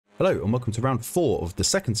Hello and welcome to round 4 of the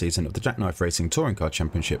second season of the Jackknife Racing Touring Car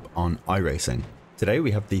Championship on iRacing. Today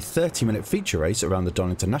we have the 30-minute feature race around the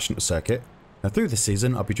Donington National circuit. Now through this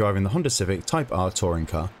season I'll be driving the Honda Civic Type-R touring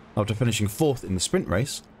car. After finishing 4th in the sprint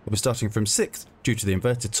race, I'll be starting from 6th due to the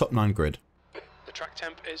inverted top 9 grid. The track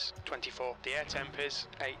temp is 24, the air temp is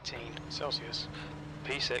 18 Celsius.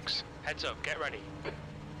 P6, heads up, get ready.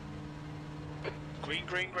 Green,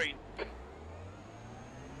 green, green.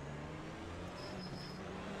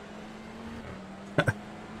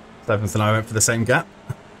 Evans and I went for the same gap.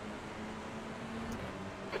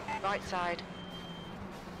 Right side.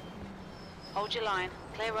 Hold your line.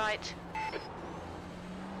 Clear right.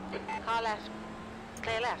 Car left.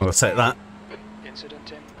 Clear left. We'll take that.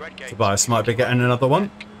 Incident in red gate. Tobias might be getting another one.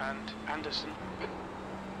 And Anderson.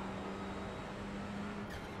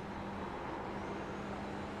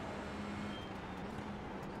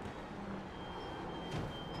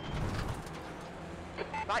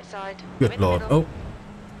 Right side. Good lord. Oh.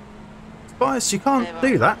 Tobias, you can't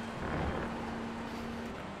do that.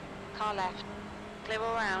 Car left. Clear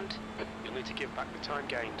all round. You'll need to give back the time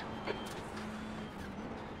gained.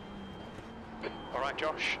 Alright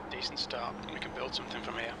Josh, decent start. We can build something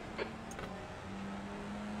from here.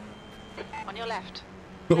 On your left.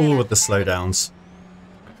 All of the slowdowns.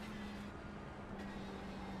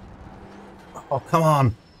 Oh, come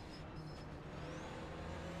on.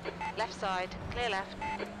 Left side. Clear left.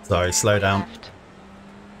 Sorry, slow down. Left.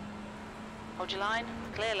 Hold your line.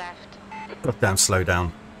 Clear left. Goddamn slow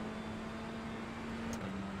down.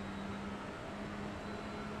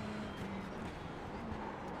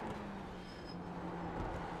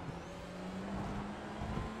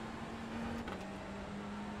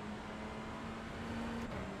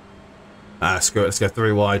 Ah, screw it, let's go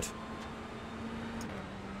 3 wide.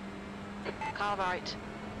 Car right.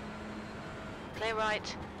 Clear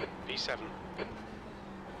right. P7.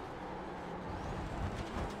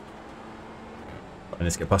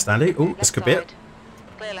 Let's get past Andy. Oh, this could be it.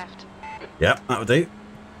 Clear left. Yep, that'll do.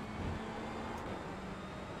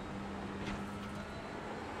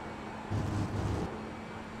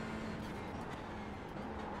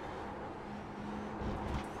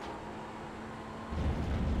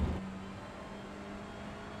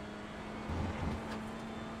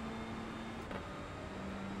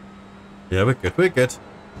 Yeah, we're good, we're good.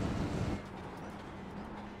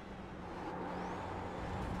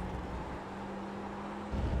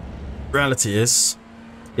 Reality is,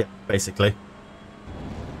 yeah, basically.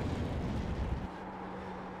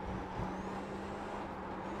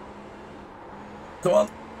 Come on.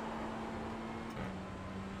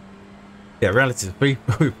 Yeah, reality is we're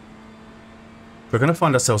going to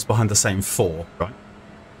find ourselves behind the same 4, right?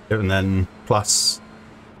 And then plus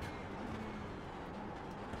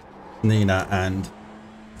Nina and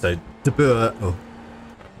so De Boer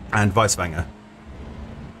and Weiswanger.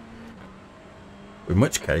 In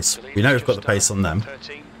which case, we know we've got the pace on them.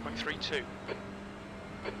 13.32.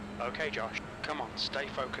 Okay, Josh, come on, stay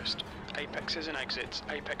focused. Apexes and exits,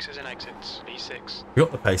 apexes and exits. B6. We've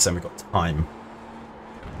got the pace and we've got time.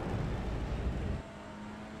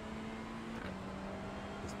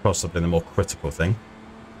 It's possibly the more critical thing.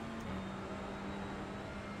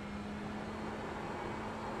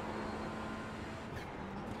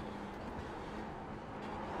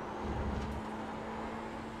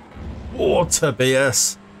 Water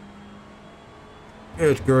BS.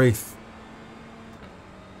 Good grief.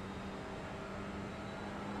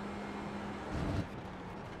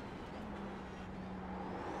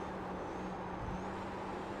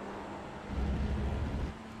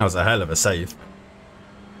 That was a hell of a save.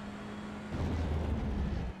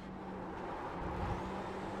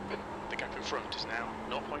 The gap in front is now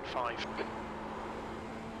 0.5.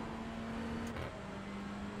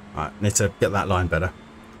 Right, need to get that line better.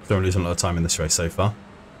 Don't lose a lot of time in this race so far.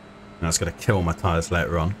 And that's going to kill my tyres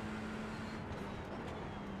later on.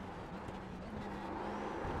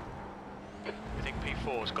 I think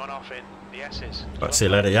P4's gone off in the S's. Right, see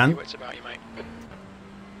you later, Jan. Wits about you, mate.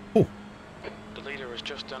 Oh. The leader has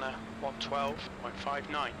just done a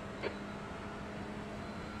 112.59.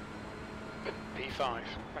 P5.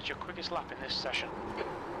 That's your quickest lap in this session.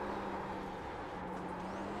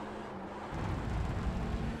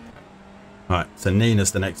 Right, so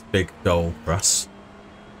Nina's the next big goal for us.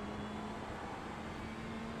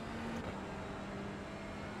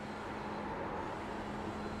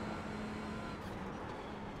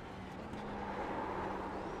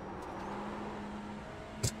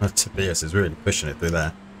 Tobias is really pushing it through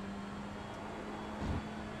there.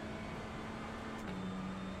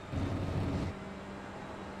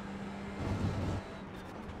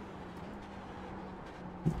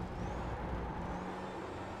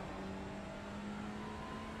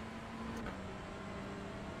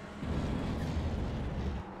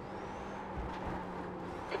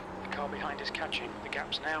 lead is catching. The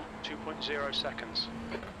gap's now 2.0 seconds.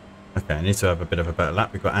 Okay, I need to have a bit of a better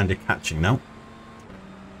lap. We've got Andy catching now.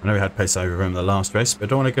 I know we had pace over him the last race, but I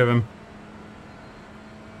don't want to give him...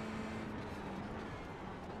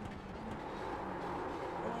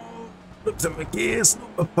 Looks at my gears,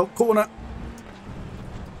 not a corner.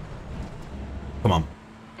 Come on.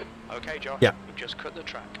 Okay, Josh. Yeah. We've just cut the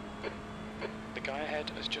track. The guy ahead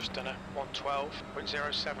has just done a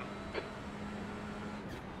 112.07.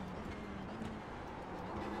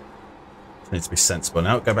 Needs to be sensible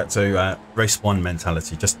now. Go back to race 1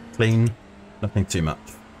 mentality. Just clean, nothing too much.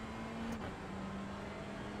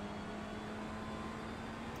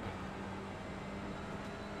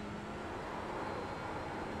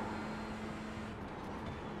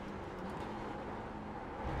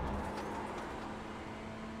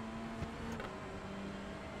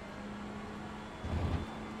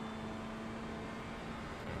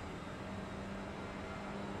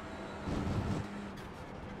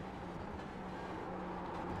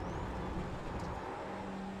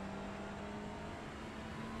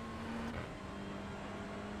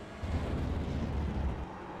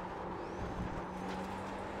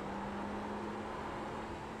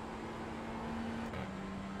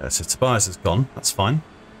 So Tobias is gone. That's fine.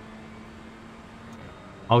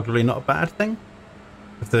 Arguably not a bad thing.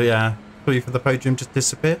 If the 3 for the podium just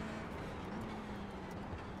disappear.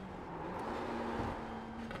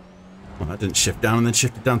 Well, I didn't shift down and then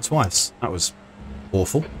shifted down twice. That was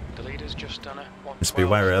awful. The leader's just done a 112.35. Must be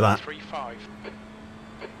wary of that.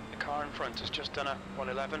 The car in front has just done a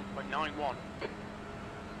 111.91.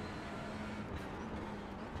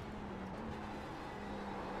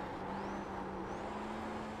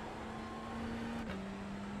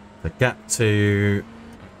 The gap to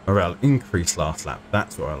Morel increased last lap.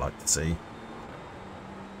 That's what I like to see.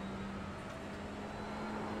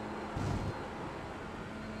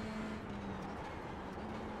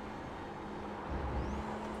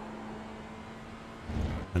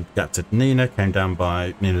 And gap to Nina came down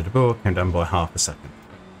by Nina de Boer came down by half a second.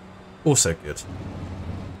 Also good.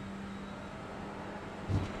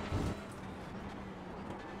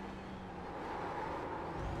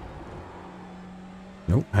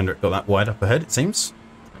 Nope, Hendrik got that wide up ahead, it seems.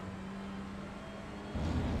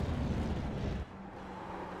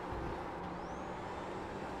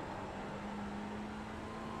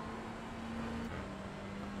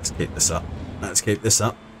 Let's keep this up. Let's keep this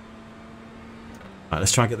up. Right,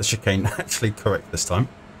 let's try and get the chicane actually correct this time.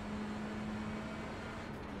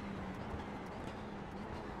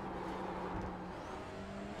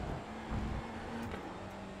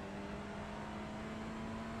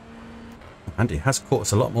 Andy has caught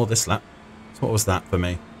us a lot more this lap. So what was that for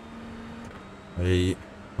me? A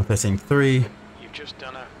 113.3. You've just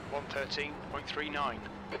done a 113.39.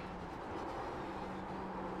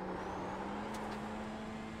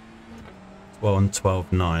 Well, on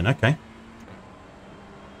 12.9. Okay.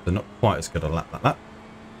 So not quite as good a lap like that.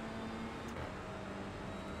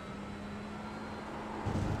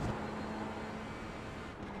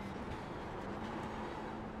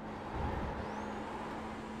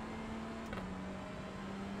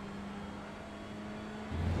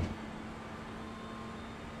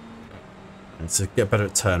 To get better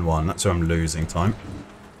at turn 1, that's where I'm losing time.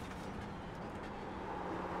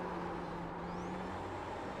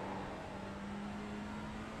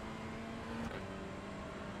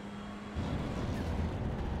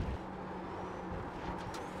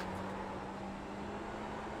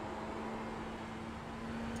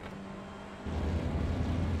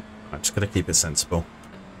 I'm just going to keep it sensible.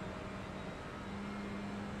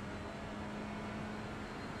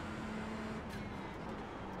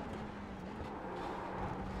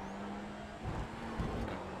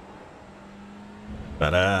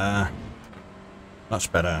 Better.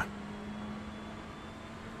 Much better.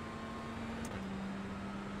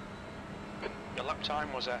 Your lap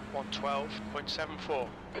time was at 112.74.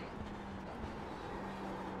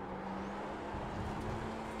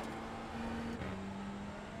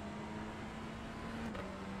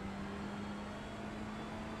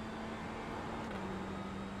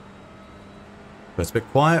 But it's a bit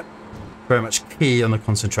quiet. Very much key on the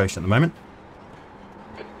concentration at the moment.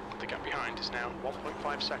 The gap behind is now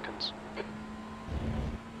 1.5 seconds.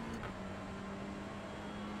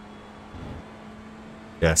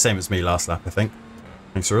 Yeah, same as me last lap, I think.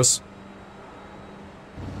 Thanks for us.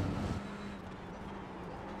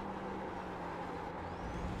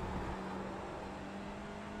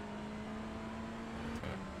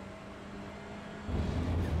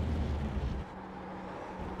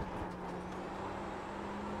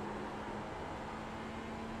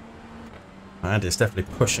 And it's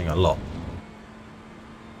definitely pushing a lot.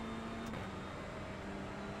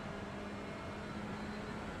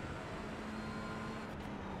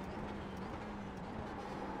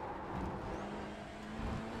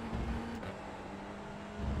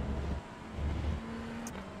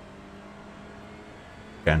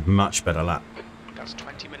 Again, much better lap. That's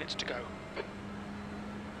 20 minutes to go.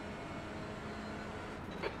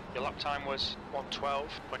 Your lap time was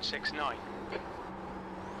 1:12.69.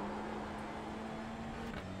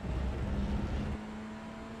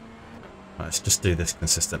 Let's just do this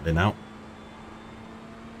consistently now.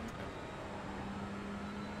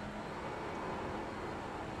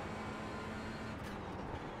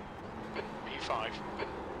 P5.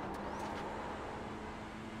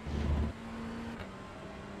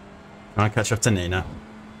 Try and catch up to Nina.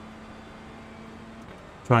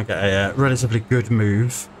 Try and get a relatively good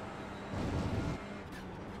move.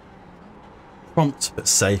 Prompt but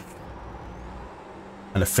safe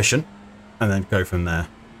and efficient, and then go from there.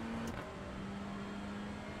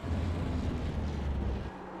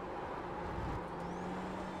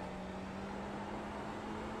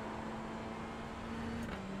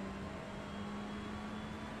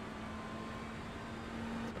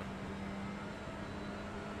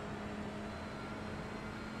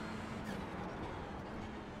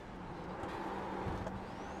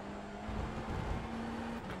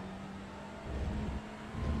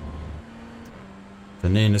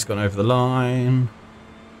 Nina's gone over the line.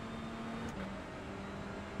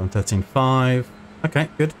 1:13.5. Okay,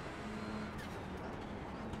 good.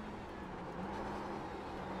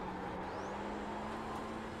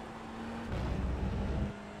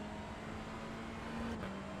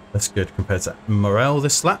 That's good compared to Morel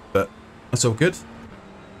this lap, but that's all good.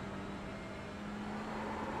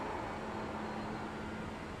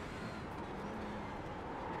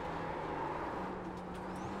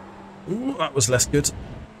 Ooh, that was less good.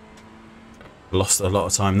 Lost a lot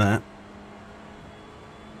of time there.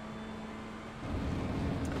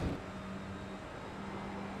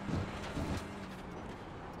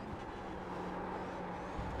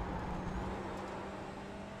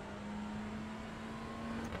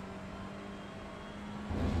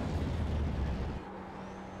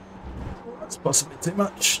 That's possibly too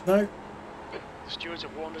much. No. The stewards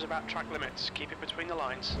have warned us about track limits. Keep it between the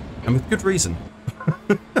lines. And with good reason.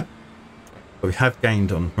 But we have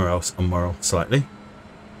gained on Morel slightly.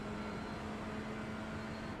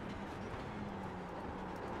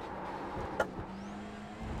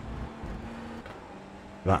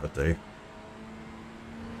 That would do.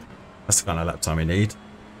 That's the kind of lap time we need.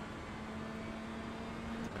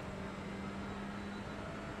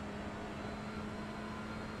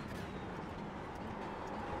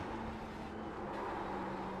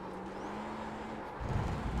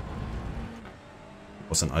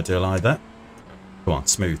 Wasn't ideal either. Come on,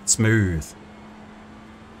 smooth, smooth.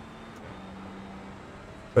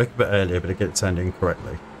 Broke a bit earlier, but it get turned in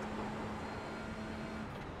correctly.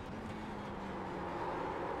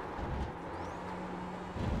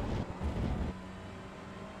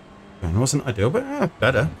 And it wasn't ideal, but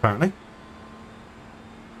better, apparently.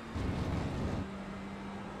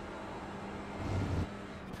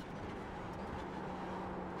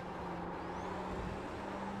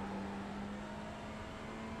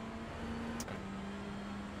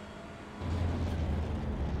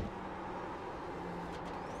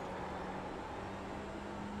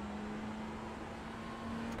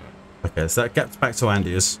 Okay, so that gap's back to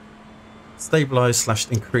Andy is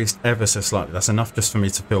stabilised / increased ever so slightly. That's enough just for me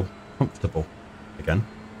to feel comfortable again.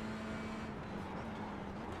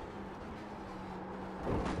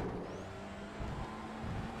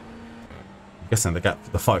 I'm guessing the gap,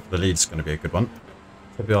 the fight for the lead is going to be a good one.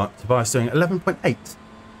 Tobias doing 11.8.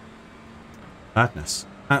 Madness.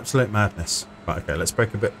 Absolute madness. Right, okay, let's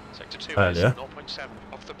break a bit Sector 2 earlier. 0.7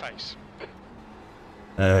 off the pace.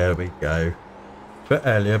 There we go. A bit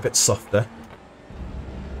earlier, a bit softer,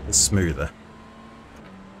 a bit smoother.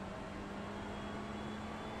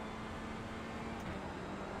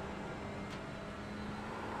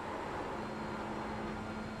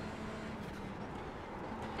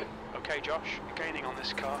 Okay, Josh, you're gaining on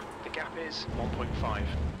this car. The gap is 1.5.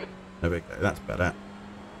 There we go, that's better.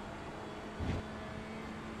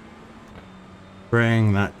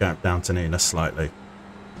 Bring that gap down to Nina slightly.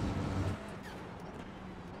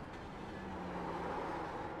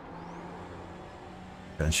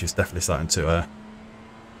 And she's definitely starting to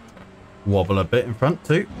wobble a bit in front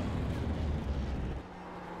too.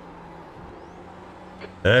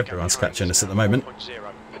 Everyone's catching us at the moment.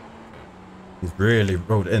 He's really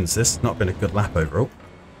rolled it in, so this has not been a good lap overall.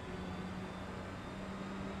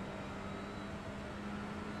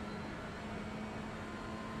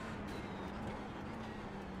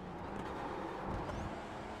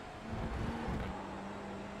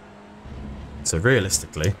 So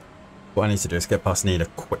realistically, what I need to do is get past Nina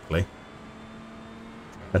quickly.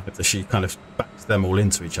 And hope that she kind of backs them all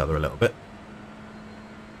into each other a little bit.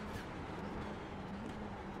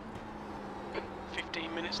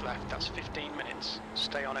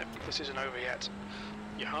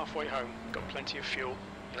 You're halfway home, got plenty of fuel.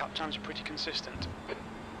 Your lap times are pretty consistent.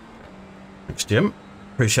 Thanks, Jim.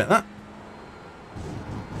 Appreciate that.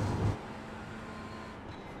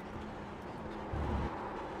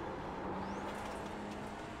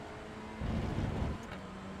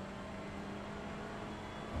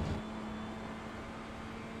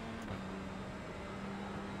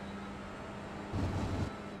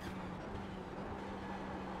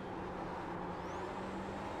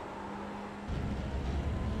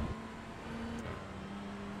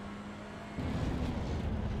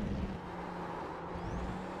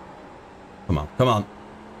 Come on, come on.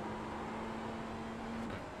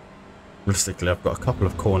 Realistically, I've got a couple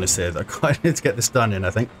of corners here that I quite need to get this done in, I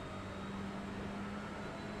think.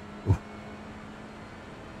 Ooh.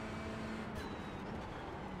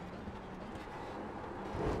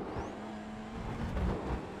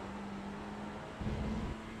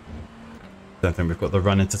 Don't think we've got the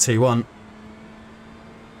run into T1.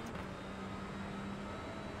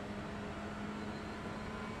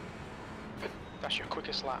 That's your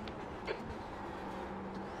quickest lap.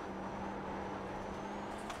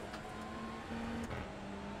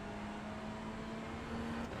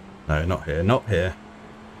 No, not here, not here.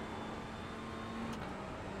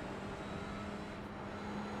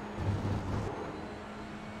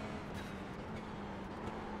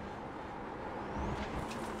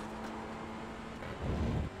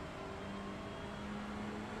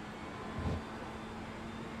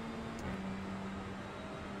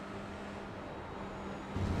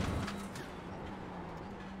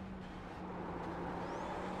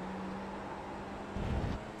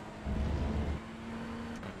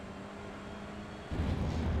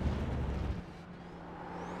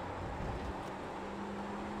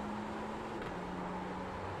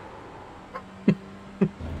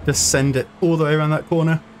 Just send it all the way around that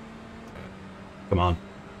corner. Come on.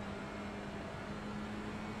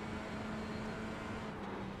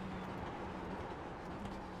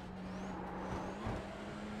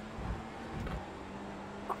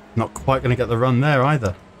 Not quite going to get the run there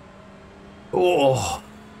either. Oh.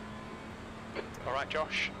 All right,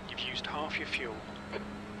 Josh, you've used half your fuel.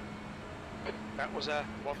 That was a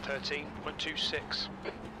 113.26.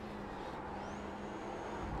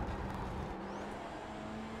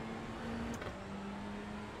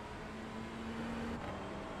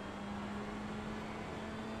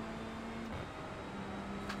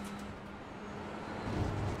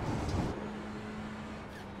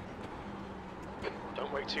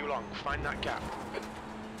 Too long. Find that gap.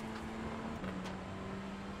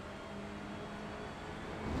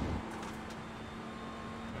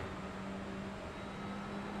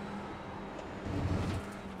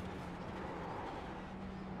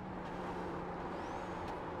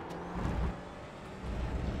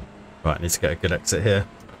 Right, I need to get a good exit here.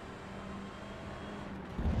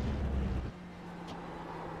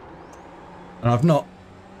 And I've not.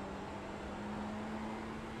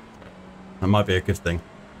 That might be a good thing.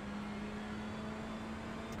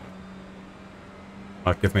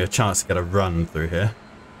 Might give me a chance to get a run through here.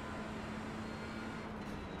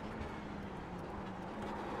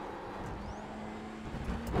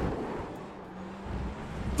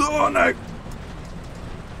 Oh no!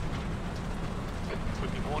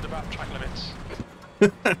 We've been warned about track limits.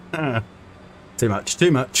 Too much, too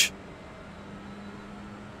much.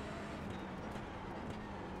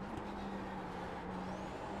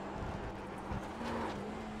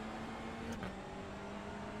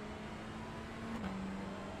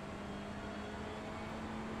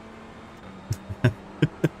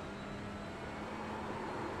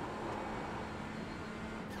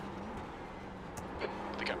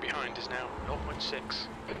 The gap behind is now 0.6.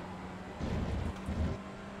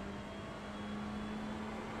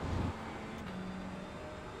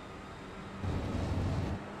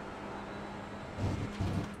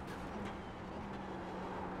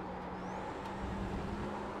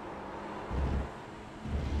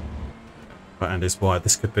 Right, and is why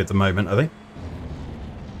this could be the moment, I think.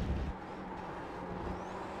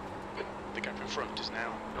 The gap in front is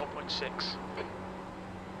now 0.6.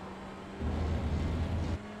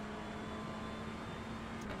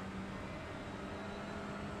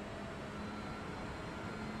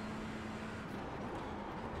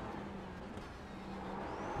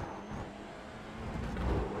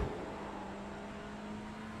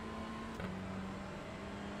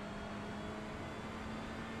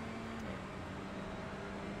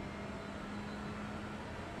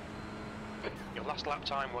 Your last lap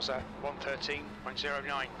time was a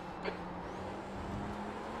 113.09.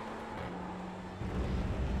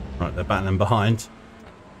 Right, they're battling behind.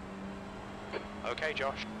 Okay,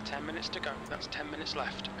 Josh. 10 minutes to go. That's 10 minutes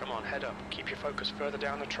left. Come on, head up. Keep your focus further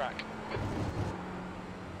down the track.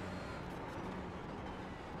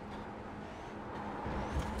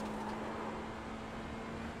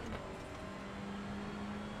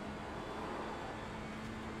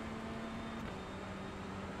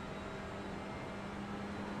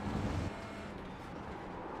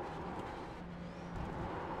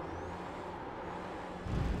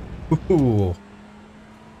 Ooh.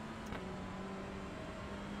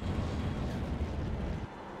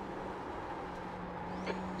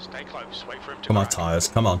 Stay close. Wait for him to Come on, crack. tyres,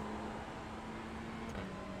 come on.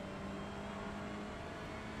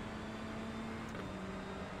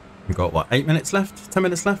 We've got, what, 8 minutes left? 10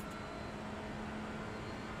 minutes left?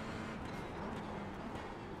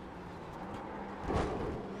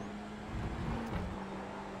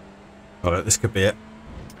 Alright, this could be it.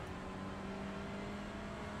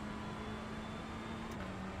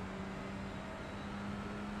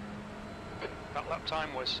 That lap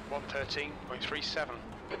time was 1:13.37.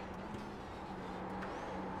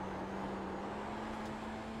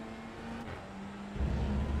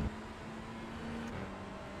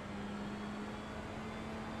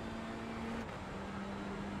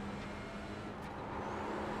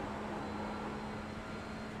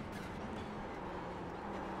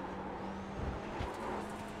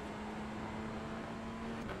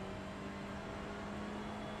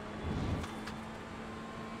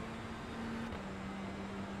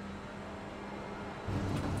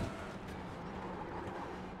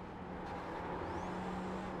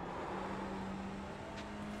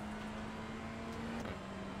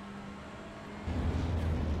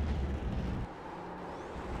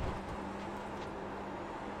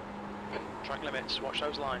 Track limits, watch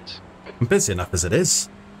those lines. I'm busy enough as it is.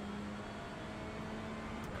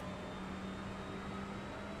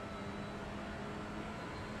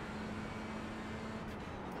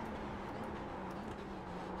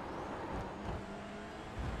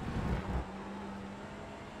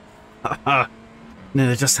 Haha. No,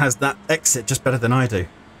 it just has that exit just better than I do.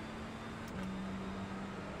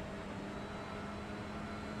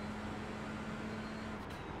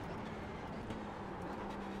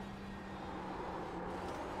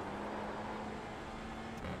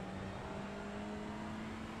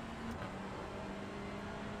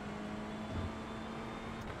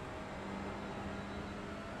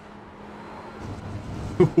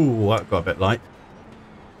 Ooh, that got a bit light.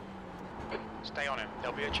 Stay on him,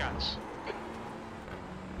 there'll be a chance.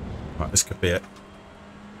 Right, this could be it.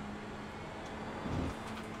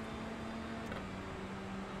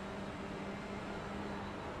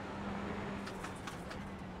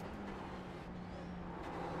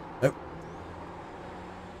 Nope.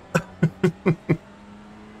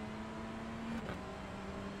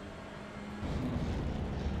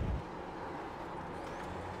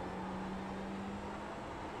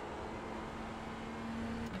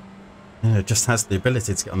 Yeah, it just has the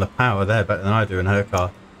ability to get on the power there better than I do in her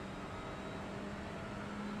car.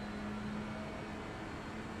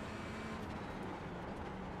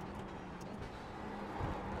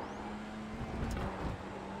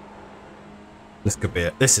 This could be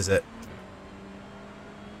it. This is it.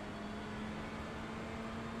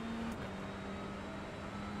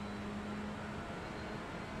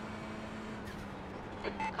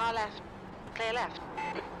 Car left. Clear left.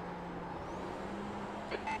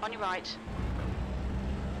 On your right.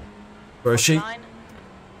 Where is she? Line.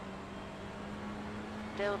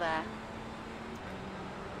 Still there.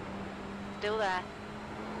 Still there.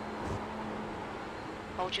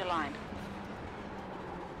 Hold your line.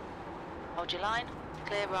 Hold your line.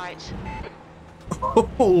 Clear right.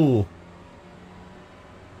 Oh.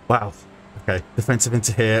 Wow. Okay, defensive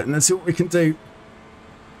into here, and let's see what we can do.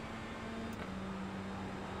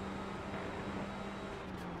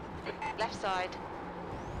 Left side.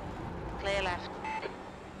 Clear left.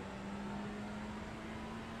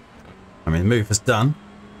 I mean, the move is done.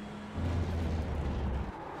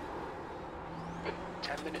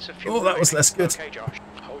 10 minutes of fuel. Oh, that was less good. Okay, Josh.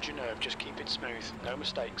 Hold your nerve, just keep it smooth. No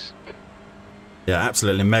mistakes. Yeah,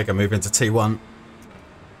 absolutely mega move into T1.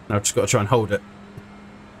 Now I've just got to try and hold it.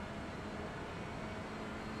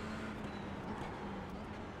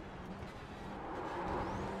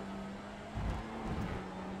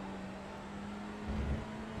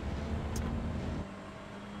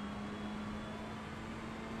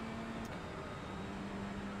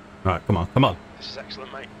 Right, come on, come on. This is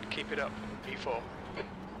excellent, mate. Keep it up. P4.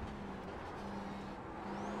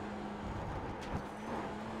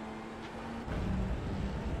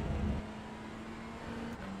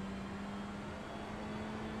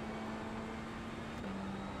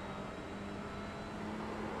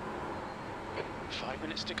 5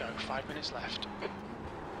 minutes to go, 5 minutes left.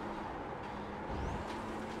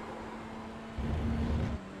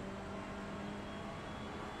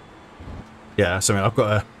 Yeah, so I mean, I've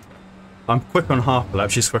got a... I'm quick on half the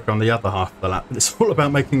lap, she's quick on the other half of the lap. But it's all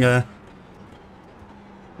about making the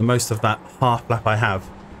most of that half lap I have.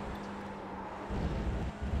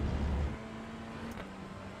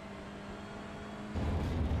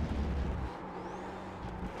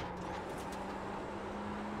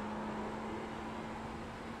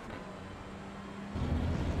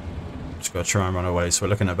 Just got to try and run away, so we're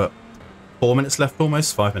looking at about 4 minutes left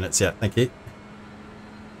almost. 5 minutes, yeah, thank you.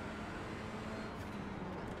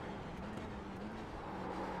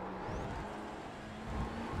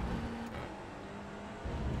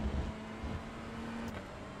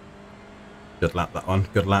 Good lap, that one.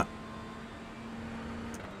 Good lap.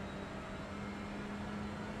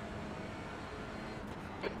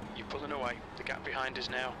 You're pulling away. The gap behind is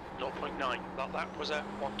now 0.9. That lap was at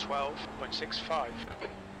 112.65.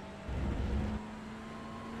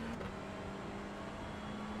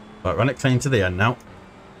 Right, run it clean to the end now.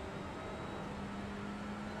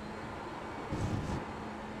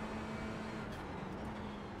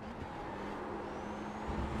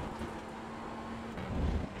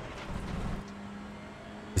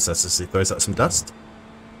 Let's just see, throws out some dust.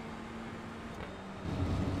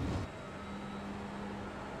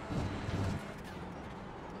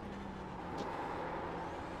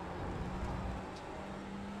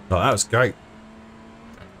 Oh, that was great.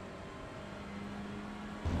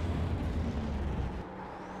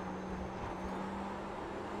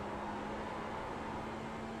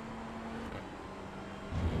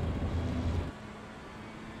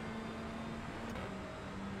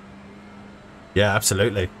 Yeah,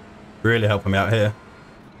 absolutely. Really helping me out here.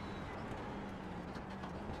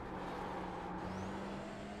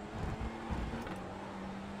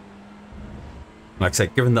 Like I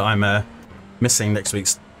said, given that I'm missing next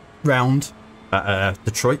week's round at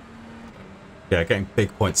Detroit, yeah, getting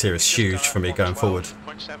big points here is huge for me going forward.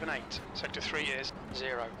 0.78. Sector 3 is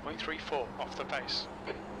 0.34 off the pace.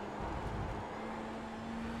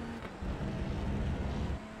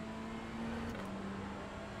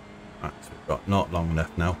 Right, so we've got not long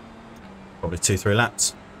left now. Probably 2-3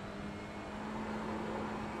 laps.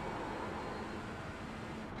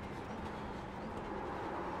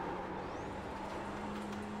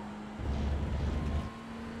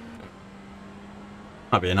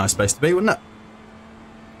 Might be a nice place to be, wouldn't it?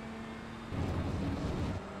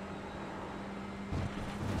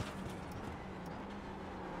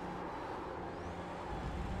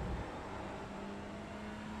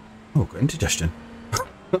 Oh, got indigestion.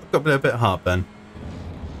 Got a bit of heartburn.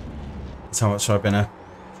 That's how much I've been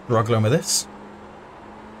struggling with this.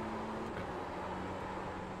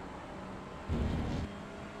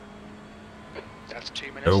 That's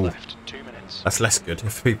 2 minutes left. 2 minutes. That's less good.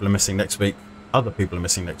 If people are missing next week, other people are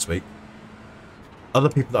missing next week. Other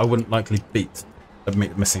people that I wouldn't likely beat are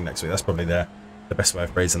missing next week. That's probably the best way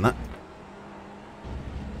of phrasing that.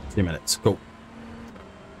 2 minutes. Cool.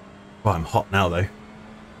 Well, I'm hot now though.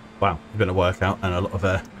 Wow, it's been a workout and a lot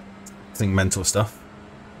of mental stuff.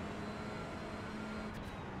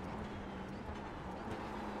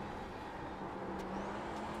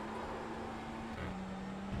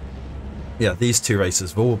 Yeah, these two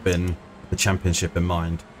races have all been the championship in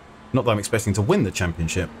mind. Not that I'm expecting to win the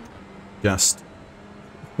championship, just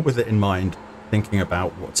with it in mind, thinking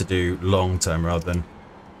about what to do long term rather than,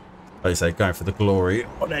 like I say, going for the glory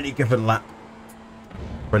on any given lap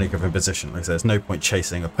for any given position. Like I say, there's no point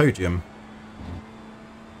chasing a podium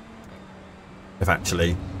if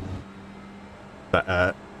actually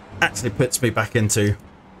that actually puts me back into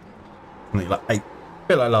something like a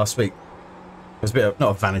bit like last week. It was a bit of, not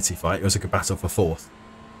a vanity fight, it was a good battle for fourth.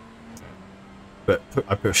 But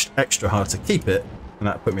I pushed extra hard to keep it, and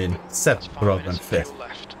that put me in seventh rather than fifth.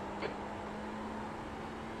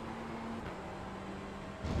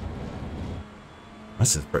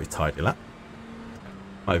 This is a pretty tidy lap.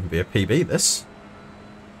 Might even be a PB, this.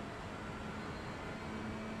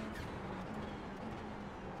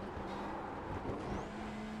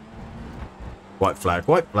 White flag,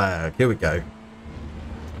 here we go.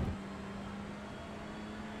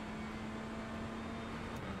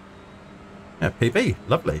 Yeah, PB,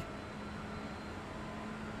 lovely.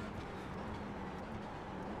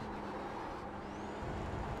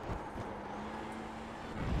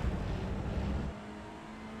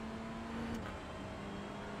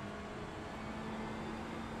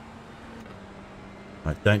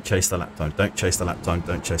 Right, don't chase the lap time, don't chase the lap time,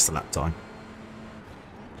 don't chase the lap time.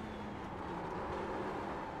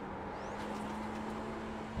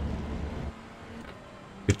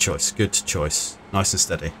 Good choice, good choice. Nice and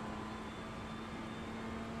steady.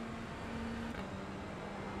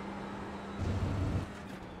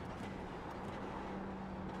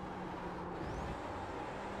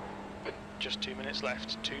 Just 2 minutes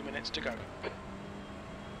left, 2 minutes to go.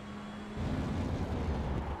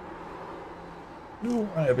 Ooh,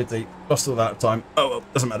 right, a bit deep. Lost all that time. Oh well,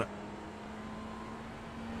 doesn't matter.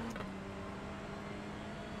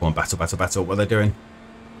 Come on, battle, battle, battle. What are they doing?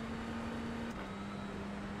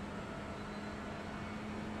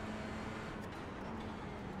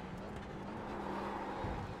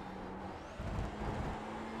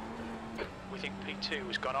 We think P2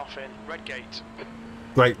 has gone off in red gate.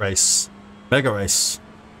 Great race. Mega race.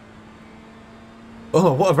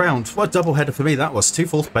 Oh, what a round. What a double header for me that was. 2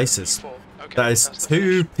 fourth places. Okay, That is that's the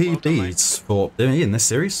 2 finish. Well done, mate. PBs for me in this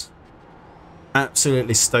series.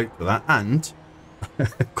 Absolutely stoked with that. And,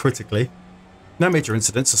 critically, no major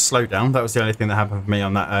incidents, a slowdown. That was the only thing that happened for me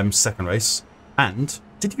on that second race. And,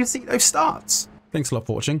 did you see those starts? Thanks a lot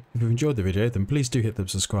for watching. If you've enjoyed the video, then please do hit the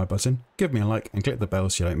subscribe button, give me a like, and click the bell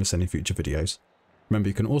so you don't miss any future videos. Remember,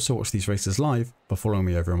 you can also watch these races live by following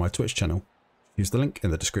me over on my Twitch channel. Use the link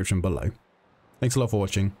in the description below. Thanks a lot for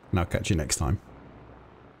watching, and I'll catch you next time.